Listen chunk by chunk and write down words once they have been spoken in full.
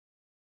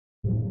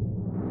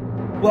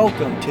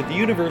Welcome to the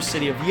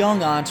University of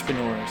Young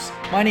Entrepreneurs.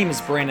 My name is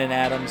Brandon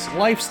Adams,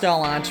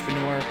 lifestyle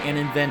entrepreneur and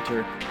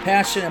inventor,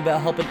 passionate about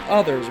helping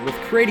others with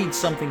creating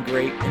something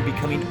great and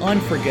becoming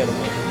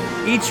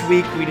unforgettable. Each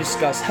week we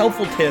discuss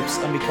helpful tips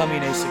on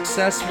becoming a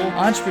successful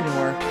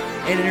entrepreneur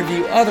and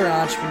interview other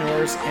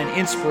entrepreneurs and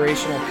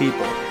inspirational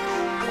people.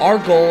 Our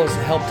goal is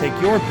to help take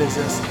your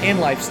business and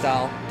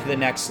lifestyle to the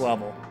next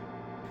level.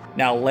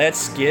 Now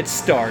let's get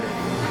started.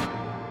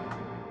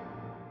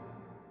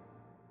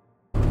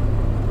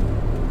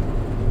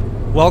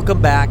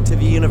 Welcome back to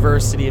the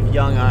University of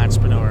Young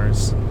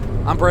Entrepreneurs.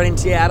 I'm Brandon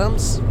T.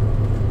 Adams,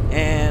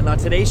 and on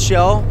today's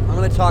show, I'm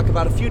going to talk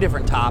about a few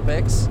different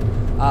topics,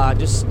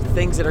 just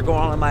things that are going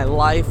on in my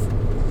life.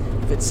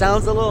 If it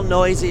sounds a little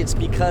noisy, it's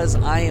because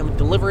I am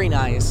delivering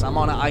ice. I'm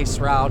on an ice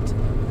route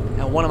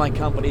at one of my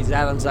companies,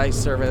 Adams Ice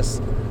Service.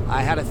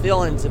 I had a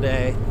fill-in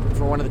today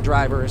for one of the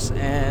drivers,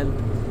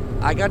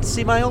 and I got to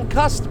see my own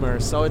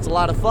customers, so it's a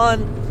lot of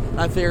fun.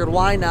 I figured,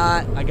 why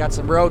not? I got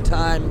some road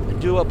time,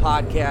 do a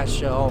podcast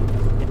show,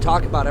 and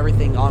talk about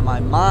everything on my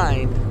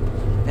mind.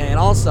 And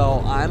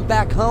also, I'm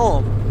back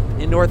home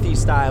in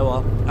Northeast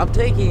Iowa. I'm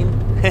taking,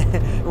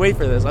 wait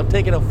for this, I'm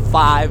taking a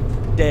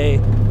 5-day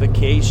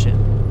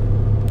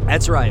vacation.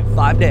 That's right,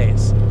 5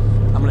 days.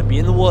 I'm going to be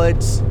in the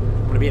woods.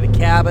 I'm going to be at a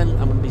cabin.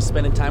 I'm going to be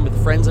spending time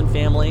with friends and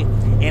family.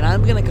 And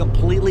I'm going to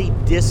completely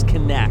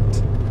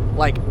disconnect.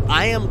 Like,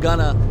 I am going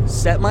to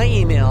set my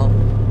email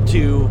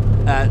to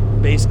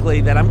basically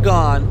that I'm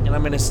gone, and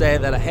I'm going to say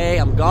that, hey,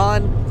 I'm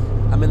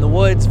gone, I'm in the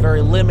woods,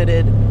 very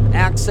limited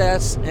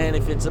access, and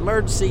if it's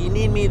emergency, you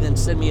need me, then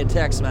send me a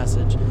text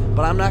message.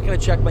 But I'm not going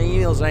to check my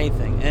emails or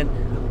anything. And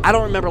I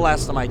don't remember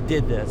last time I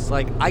did this.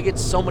 Like, I get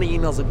so many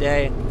emails a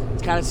day.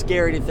 It's kind of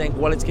scary to think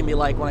what it's going to be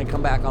like when I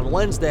come back on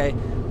Wednesday,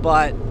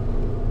 but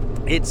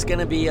it's going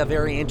to be a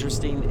very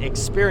interesting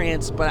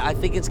experience. But I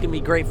think it's going to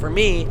be great for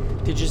me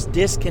to just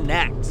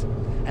disconnect.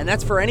 And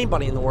that's for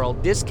anybody in the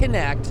world.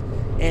 Disconnect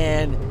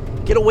and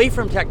get away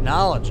from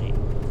technology.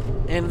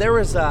 And there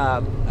was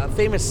a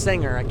famous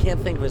singer, I can't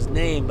think of his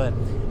name, but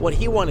what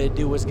he wanted to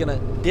do was going to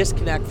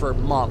disconnect for a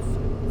month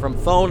from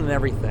phone and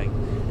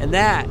everything. And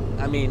that,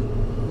 I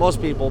mean,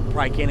 most people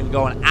probably can't even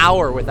go an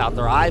hour without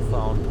their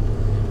iPhone,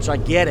 which I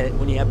get it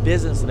when you have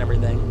business and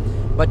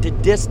everything. But to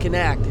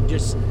disconnect and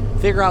just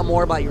figure out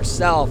more about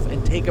yourself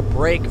and take a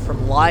break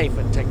from life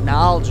and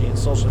technology and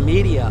social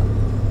media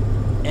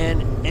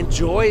and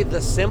enjoy the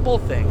simple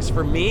things.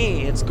 For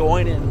me, it's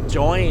going and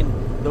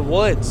enjoying the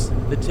woods,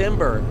 the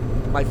timber,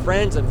 my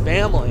friends and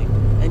family,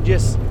 and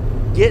just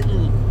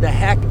getting the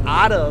heck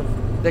out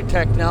of the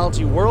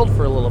technology world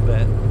for a little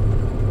bit.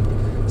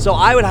 So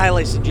I would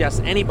highly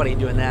suggest anybody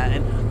doing that.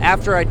 And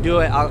after I do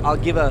it, I'll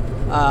give a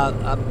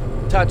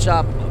touch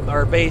up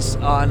or base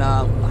on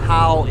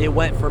how it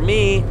went for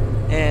me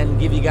and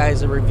give you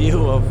guys a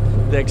review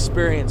of the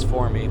experience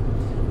for me.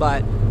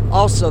 But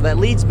also, that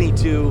leads me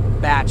to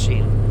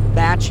batching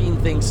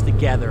things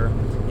together.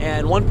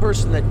 And one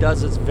person that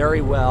does this very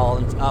well,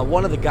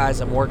 one of the guys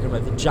I'm working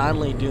with, John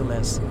Lee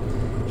Dumas,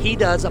 he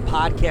does a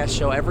podcast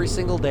show every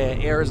single day.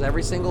 It airs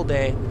every single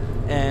day.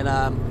 And,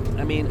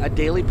 a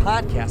daily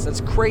podcast.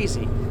 That's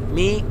crazy.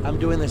 Me, I'm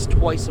doing this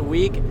twice a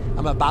week.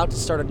 I'm about to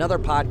start another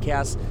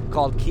podcast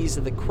called Keys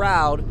to the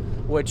Crowd,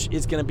 which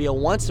is going to be a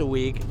once a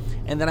week.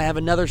 And then I have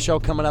another show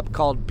coming up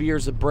called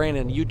Beers with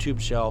Brandon, YouTube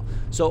show.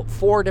 So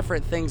 4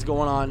 different things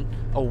going on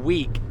a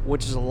week,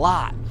 which is a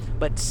lot,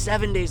 but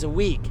 7 days a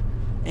week.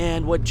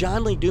 And what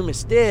John Lee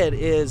Dumas did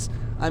is,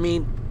 I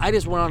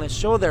just went on his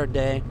show the other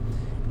day.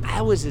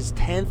 I was his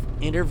 10th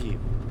interview.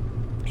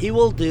 He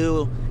will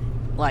do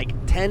like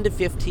 10 to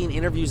 15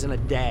 interviews in a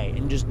day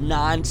and just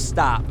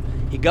nonstop.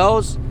 He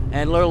goes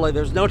and literally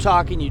there's no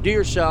talking. You do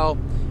your show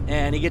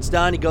and he gets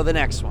done. You go the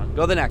next one.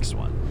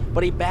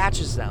 But he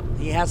batches them.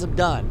 He has them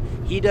done.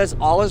 He does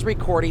all his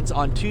recordings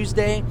on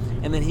Tuesday,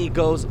 and then he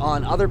goes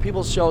on other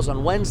people's shows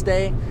on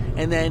Wednesday,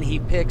 and then he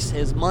picks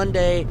his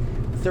Monday,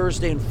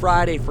 Thursday, and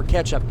Friday for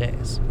catch-up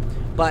days.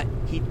 But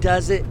he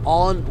does it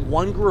all in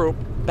one group,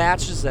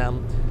 batches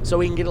them, so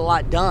he can get a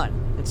lot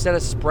done instead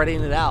of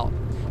spreading it out.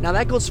 Now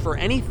that goes for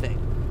anything,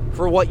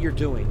 for what you're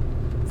doing.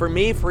 For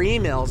me, for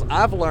emails,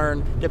 I've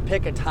learned to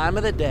pick a time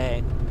of the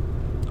day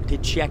to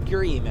check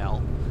your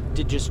email,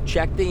 to just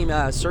check the email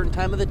at a certain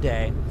time of the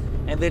day,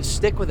 and then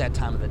stick with that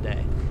time of the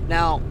day.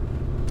 Now,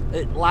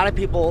 a lot of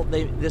people,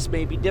 this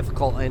may be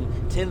difficult,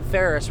 and Tim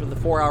Ferriss with the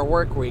 4-Hour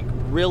Work Week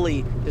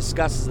really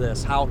discusses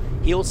this, how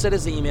he will set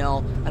his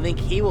email. I think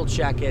he will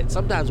check it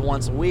sometimes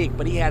once a week,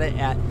 but he had it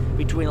at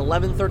between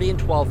 11:30 and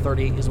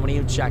 12:30 is when he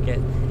would check it,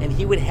 and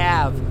he would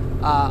have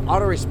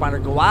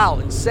autoresponder go out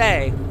and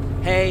say,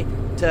 hey,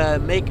 to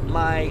make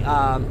my,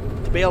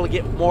 to be able to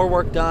get more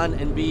work done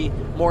and be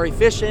more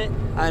efficient,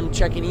 I'm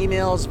checking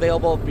emails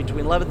available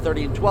between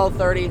 11:30 and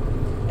 12:30.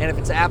 And if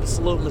it's an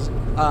absolute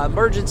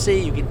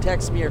emergency, you can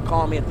text me or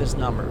call me at this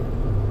number.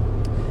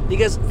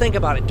 Because think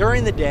about it.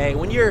 During the day,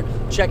 when you're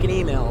checking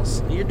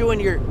emails, you're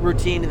doing your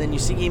routine and then you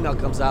see email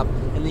comes up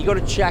and then you go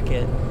to check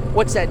it,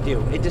 what's that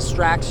do? It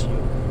distracts you.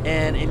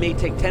 And it may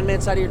take 10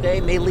 minutes out of your day,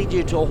 may lead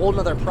you to a whole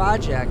nother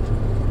project.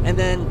 And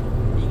then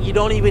you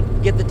don't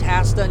even get the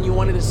task done you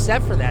wanted to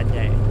set for that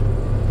day.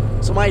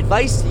 So my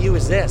advice to you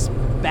is this: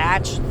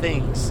 batch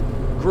things,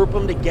 group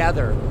them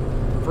together.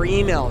 For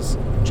emails,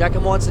 check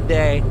them once a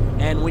day,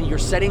 and when you're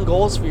setting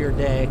goals for your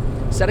day,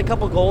 set a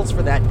couple goals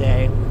for that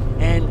day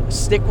and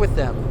stick with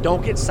them.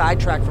 Don't get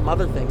sidetracked from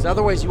other things,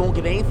 otherwise you won't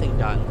get anything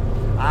done.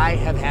 I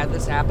have had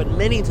this happen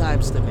many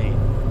times to me.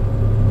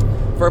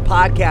 For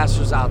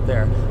podcasters out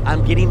there,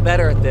 I'm getting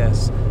better at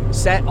this.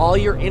 Set all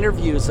your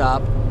interviews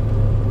up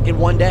in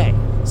one day.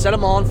 Set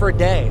them all in for a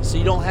day so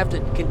you don't have to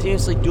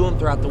continuously do them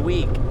throughout the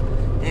week.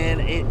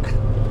 And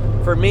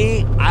for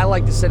me, I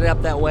like to set it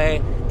up that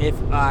way. If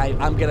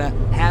I'm going to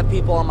have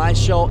people on my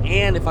show,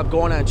 and if I'm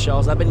going on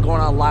shows, I've been going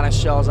on a lot of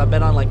shows. I've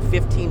been on like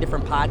 15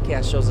 different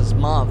podcast shows this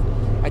month.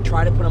 I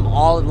try to put them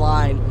all in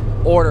line,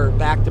 order,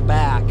 back to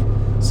back,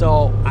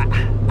 so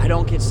I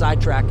don't get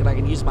sidetracked and I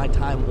can use my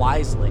time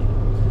wisely.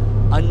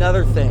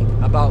 Another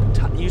thing about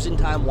using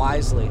time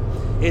wisely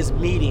is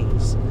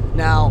meetings.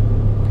 Now,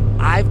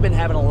 I've been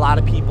having a lot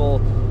of people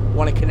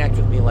want to connect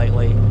with me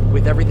lately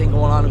with everything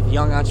going on with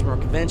Young Entrepreneur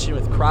Convention,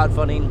 with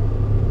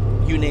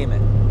crowdfunding, you name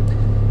it.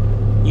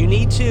 You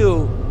need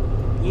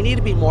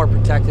to be more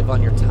protective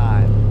on your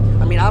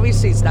time. I mean,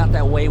 obviously it's not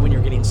that way when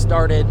you're getting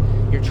started.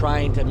 You're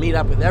trying to meet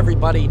up with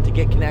everybody to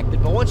get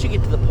connected. But once you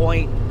get to the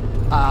point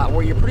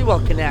where you're pretty well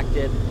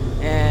connected,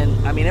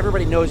 and I mean,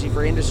 everybody knows you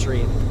for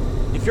industry,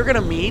 if you're going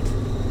to meet,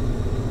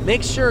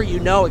 make sure you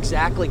know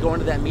exactly going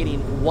to that meeting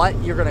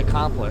what you're going to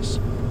accomplish.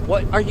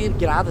 What are you going to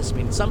get out of this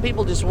meeting? Some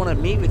people just want to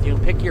meet with you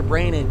and pick your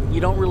brain, and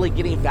you don't really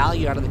get any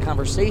value out of the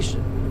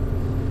conversation.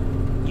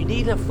 You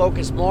need to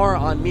focus more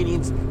on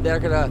meetings that are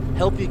going to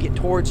help you get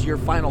towards your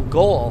final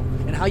goal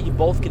and how you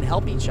both can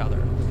help each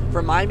other.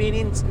 For my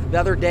meetings, the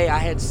other day I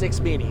had 6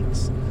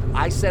 meetings.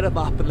 I set them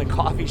up in the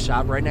coffee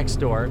shop right next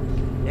door,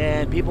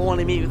 and people want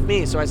to meet with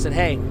me. So I said,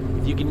 hey,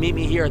 if you can meet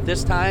me here at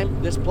this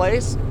time, this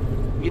place,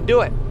 you can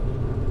do it.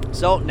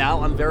 So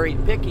now I'm very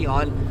picky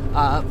on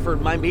for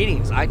my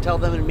meetings. I tell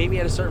them to meet me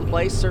at a certain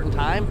place, certain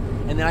time,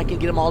 and then I can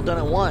get them all done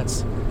at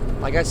once.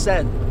 Like I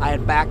said, I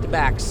had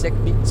back-to-back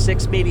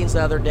 6 meetings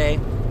the other day,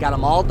 got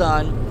them all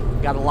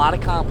done, got a lot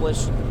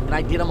accomplished, and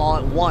I did them all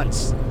at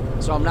once.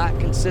 So I'm not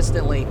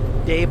consistently,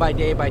 day by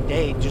day by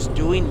day, just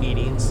doing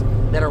meetings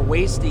that are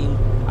wasting,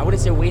 I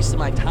wouldn't say wasting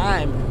my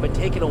time, but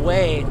taking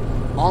away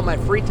all my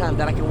free time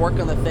that I can work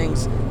on the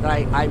things that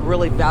I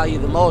really value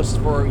the most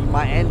for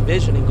my end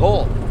vision and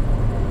goal.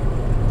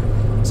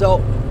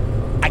 So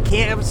I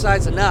can't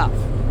emphasize enough,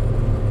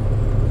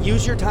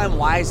 use your time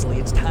wisely.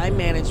 It's time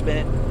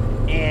management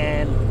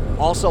and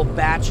also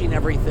batching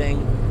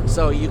everything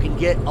so you can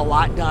get a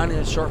lot done in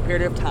a short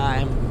period of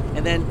time.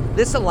 And then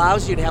this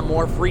allows you to have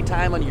more free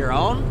time on your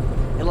own.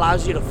 It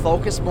allows you to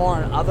focus more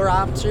on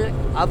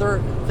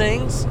other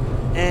things,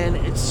 and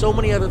it's so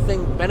many other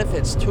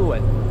benefits to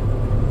it.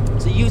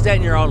 So use that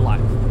in your own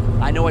life.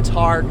 I know it's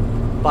hard,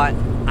 but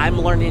I'm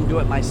learning to do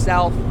it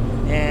myself,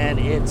 and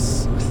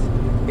it's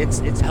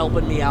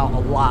helping me out a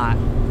lot,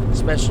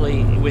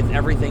 especially with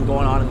everything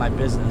going on in my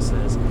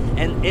businesses.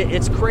 And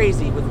it's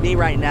crazy with me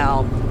right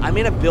now. I'm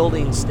in a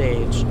building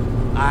stage.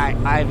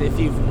 If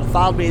you've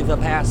followed me the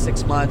past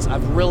 6 months,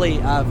 I've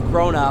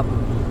grown up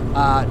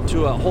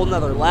to a whole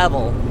nother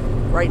level.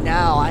 Right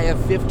now, I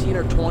have 15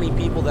 or 20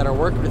 people that are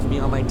working with me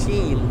on my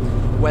team,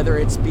 whether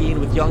it's being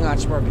with Young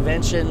Entrepreneur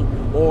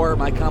Convention or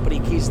my company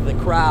Keys to the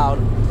Crowd,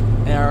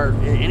 or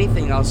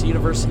anything else,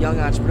 University Young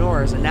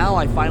Entrepreneurs. And now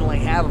I finally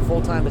have a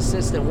full-time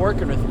assistant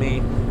working with me,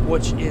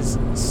 which is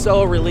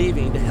so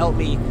relieving to help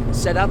me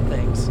set up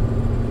things.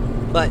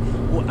 But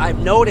I've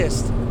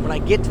noticed when I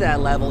get to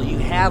that level, you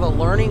have a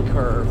learning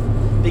curve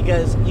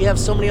because you have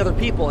so many other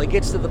people. It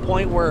gets to the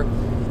point where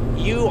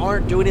you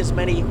aren't doing as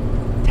many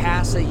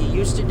tasks that you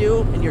used to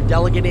do, and you're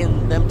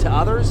delegating them to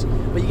others.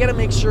 But you got to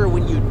make sure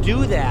when you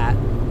do that,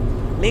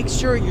 make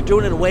sure you're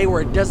doing it in a way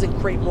where it doesn't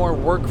create more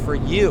work for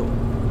you.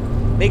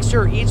 Make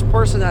sure each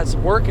person that's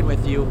working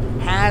with you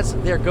has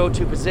their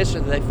go-to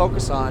position that they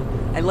focus on,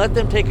 and let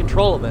them take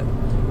control of it.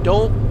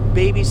 Don't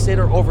babysit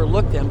or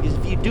overlook them, because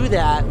if you do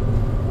that,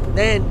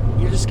 then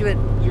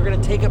you're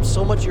gonna take up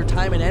so much of your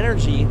time and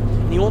energy,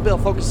 and you won't be able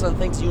to focus on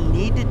things you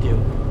need to do.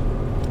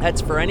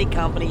 That's for any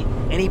company,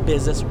 any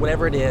business,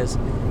 whatever it is.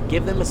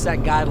 Give them a set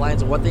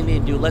guidelines of what they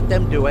need to do. Let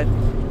them do it,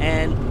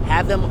 and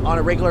have them on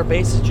a regular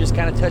basis just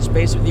kind of touch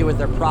base with you with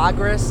their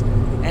progress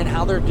and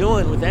how they're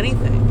doing with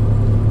anything.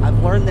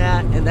 I've learned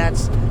that, and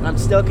I'm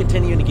still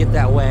continuing to get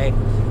that way.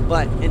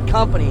 But in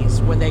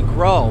companies, when they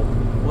grow,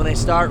 when they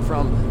start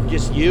from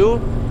just you,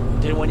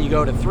 to when you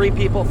go to 3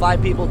 people,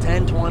 5 people,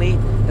 10, 20,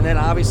 and then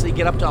obviously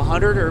get up to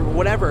 100 or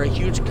whatever, a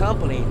huge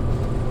company,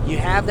 you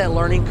have that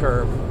learning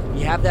curve.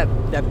 You have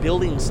that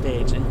building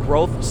stage and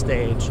growth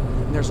stage,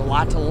 and there's a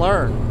lot to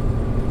learn.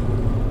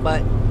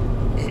 But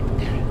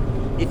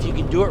if you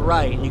can do it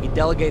right and you can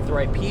delegate the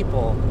right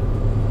people,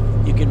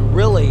 you can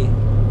really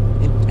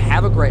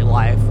have a great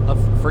life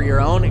for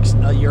your own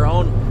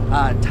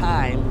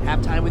time,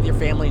 have time with your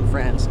family and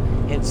friends,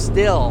 and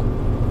still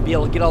be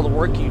able to get all the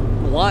work you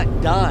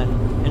want done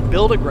and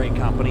build a great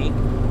company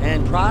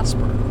and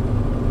prosper.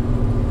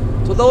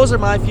 So So those are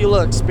my few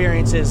little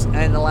experiences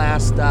in the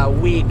last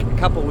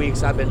couple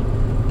weeks I've been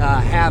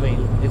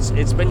having.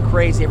 It's been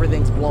crazy.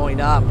 Everything's blowing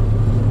up,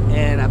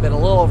 and I've been a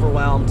little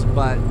overwhelmed,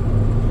 but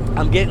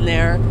I'm getting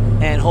there.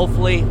 And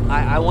hopefully,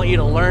 I want you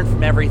to learn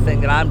from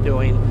everything that I'm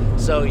doing,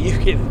 so you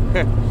can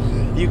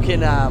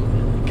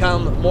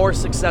become more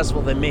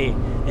successful than me,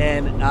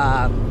 and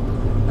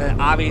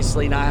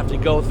obviously not have to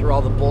go through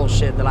all the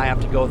bullshit that I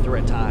have to go through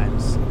at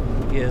times.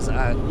 Is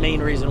a main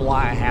reason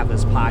why I have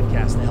this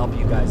podcast, to help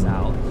you guys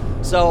out.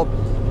 So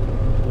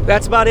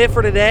that's about it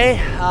for today.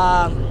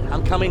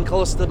 I'm coming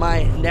close to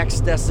my next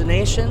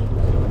destination,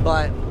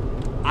 but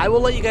I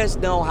will let you guys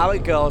know how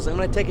it goes. I'm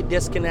going to take a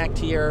disconnect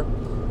here,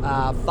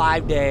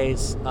 5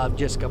 days of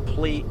just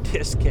complete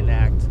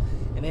disconnect.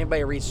 And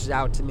anybody reaches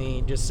out to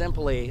me, just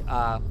simply,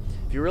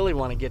 if you really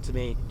want to get to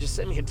me, just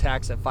send me a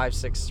text at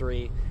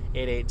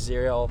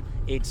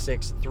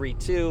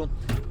 563-880-8632.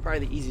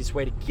 Probably the easiest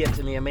way to get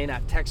to me. I may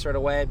not text right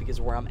away because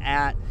where I'm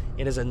at,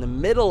 it is in the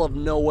middle of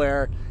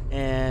nowhere,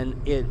 and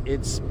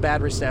it's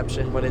bad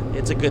reception, but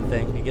it's a good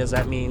thing, because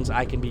that means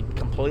I can be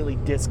completely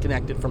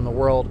disconnected from the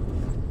world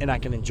and I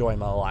can enjoy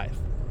my life.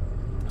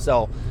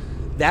 So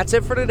that's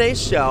it for today's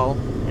show.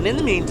 And in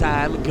the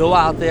meantime, go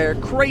out there,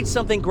 create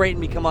something great,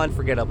 and become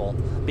unforgettable,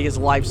 because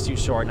life's too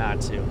short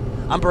not to.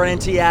 I'm Brennan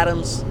T.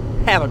 Adams.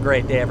 Have a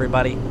great day,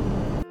 everybody.